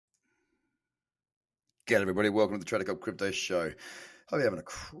G'day everybody, welcome to the Trader Cobb Crypto Show. Hope you're having a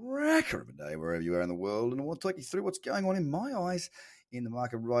cracker of a day wherever you are in the world, and I want to take you through what's going on in my eyes in the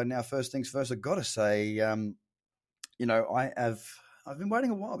market right now. First things first, I've got to say, I've been waiting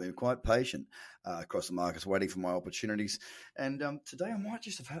a while, been quite patient across the markets, waiting for my opportunities, and today I might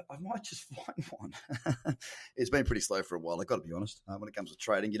just find one. It's been pretty slow for a while, I've got to be honest. When it comes to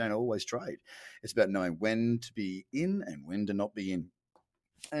trading, you don't always trade. It's about knowing when to be in and when to not be in.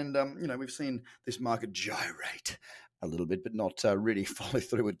 And, we've seen this market gyrate a little bit, but not really follow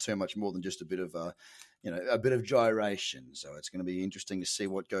through with too much more than just a bit of gyration. So it's going to be interesting to see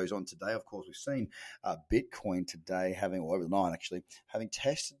what goes on today. Of course, we've seen Bitcoin today over the night, having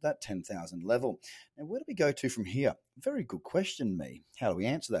tested that 10,000 level. Now, where do we go to from here? Very good question, me. How do we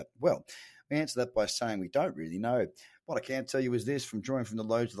answer that? Well, we answer that by saying we don't really know. What I can tell you is this: from drawing from the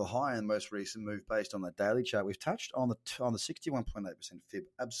low to the high in the most recent move based on that daily chart, we've touched on the 61.8% fib,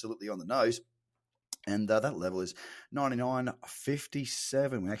 absolutely on the nose. And that level is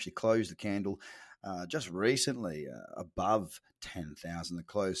 99.57. We actually closed the candle just recently above 10,000. The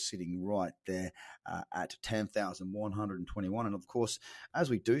close sitting right there at 10,121. And of course, as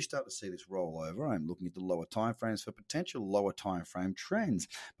we do start to see this roll over, I'm looking at the lower timeframes for potential lower timeframe trends,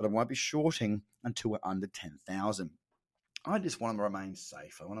 but I won't be shorting until we're under 10,000. I just want to remain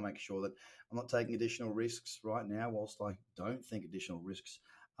safe. I want to make sure that I'm not taking additional risks right now, whilst I don't think additional risks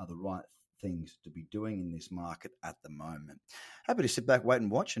are the right things to be doing in this market at the moment. Happy to sit back, wait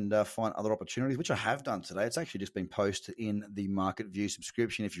and watch and find other opportunities, which I have done today. It's actually just been posted in the Market View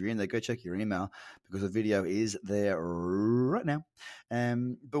subscription. If you're in there, go check your email because the video is there right now.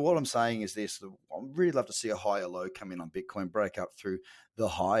 But what I'm saying is this: I'd really love to see a higher low come in on Bitcoin, break up through the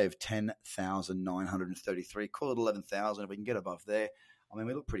high of 10,933, call it 11,000. If we can get above there, we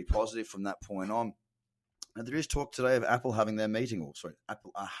look pretty positive from that point on. Now, there is talk today of Apple having their meeting,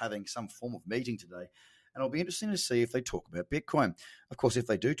 Apple are having some form of meeting today, and it'll be interesting to see if they talk about Bitcoin. Of course, if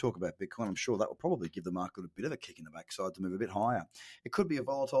they do talk about Bitcoin, I'm sure that will probably give the market a bit of a kick in the backside to move a bit higher. It could be a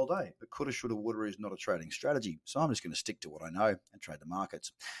volatile day, but coulda, shoulda, woulda is not a trading strategy, so I'm just going to stick to what I know and trade the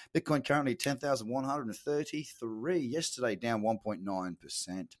markets. Bitcoin currently 10,133. Yesterday, down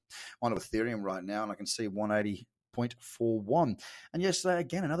 1.9%. On Ethereum right now, and I can see 180.41. And yesterday,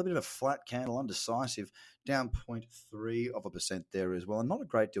 again, another bit of a flat candle, undecisive, down 0.3% there as well. And not a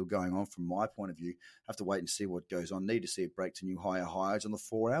great deal going on from my point of view. Have to wait and see what goes on. Need to see it break to new higher highs on the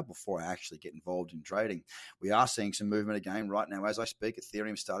 4 hour before I actually get involved in trading. We are seeing some movement again right now as I speak.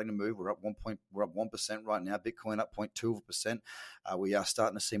 Ethereum starting to move. We're up 1% right now. Bitcoin up 0.2%. We are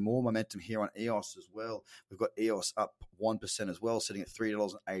starting to see more momentum here on EOS as well. We've got EOS up 1% as well, sitting at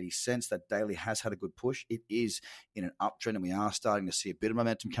 $3.80. That daily has had a good push. It is in an uptrend, and we are starting to see a bit of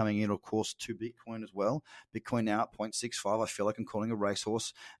momentum coming in, of course, to Bitcoin as well. Bitcoin now at 0.65. I feel like I'm calling a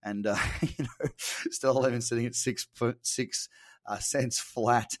racehorse, and still even sitting at 6.6 cents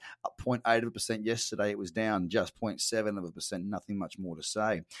flat, up 0.8%. Yesterday it was down just 0.7%. Nothing much more to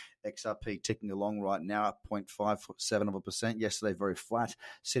say. XRP ticking along right now at 0.57%. Yesterday very flat,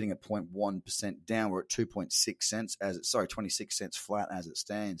 sitting at 0.1% down. We're at 2.6 cents 26 cents flat as it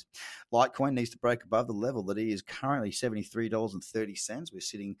stands. Litecoin needs to break above the level that it is currently $73.30. We're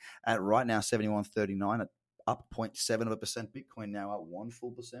sitting at right now $71.39 at up 0.7%. Bitcoin now up 1 full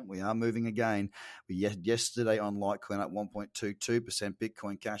percent. We are moving again. Yesterday on Litecoin up 1.22%.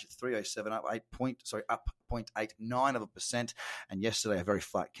 Bitcoin Cash at 307 up 0.89%. And yesterday a very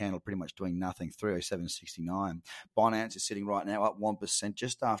flat candle, pretty much doing nothing, 307.69. Binance is sitting right now up 1%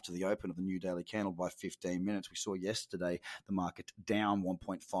 just after the open of the new daily candle by 15 minutes. We saw yesterday the market down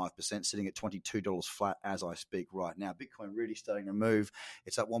 1.5%, sitting at $22 flat as I speak right now. Bitcoin really starting to move.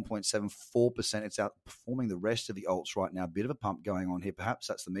 It's up 1.74%. It's outperforming the rest of the alts right now. A bit of a pump going on here. Perhaps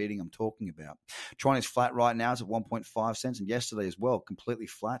that's the meeting I'm talking about. Tron is flat right now. It's at 1.5 cents, and yesterday as well, completely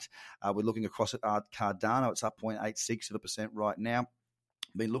flat. We're looking across at Cardano. It's up 0.86% right now.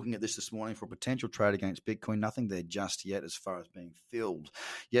 Been looking at this morning for a potential trade against Bitcoin. Nothing there just yet as far as being filled.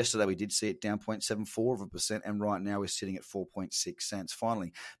 Yesterday we did see it down 0.74%, and right now we're sitting at 4.6 cents.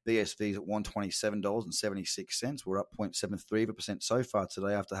 Finally, BSV is at $127.76. We're up 0.73% so far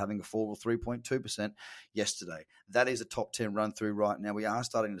today after having a fall of 3.2% yesterday. That is a top 10 run through right now. We are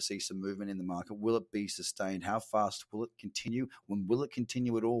starting to see some movement in the market. Will it be sustained? How fast will it continue? When will it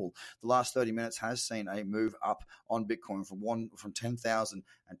continue at all? The last 30 minutes has seen a move up on Bitcoin from 10,021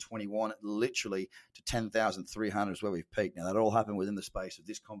 literally to 10,300 is where we've peaked. Now, that all happened within the space of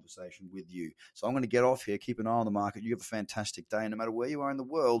this conversation with you. So I'm going to get off here. Keep an eye on the market. You have a fantastic day. And no matter where you are in the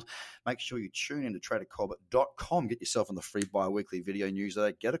world, make sure you tune in to tradercobb.com. Get yourself on the free bi-weekly video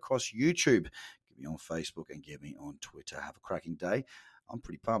newsletter. Get across YouTube. Get me on Facebook and get me on Twitter. Have a cracking day. I'm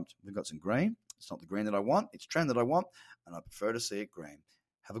pretty pumped. We've got some green, It's not the green that I want. It's trend that I want, and I prefer to see it green.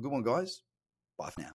 Have a good one, guys. Bye for now.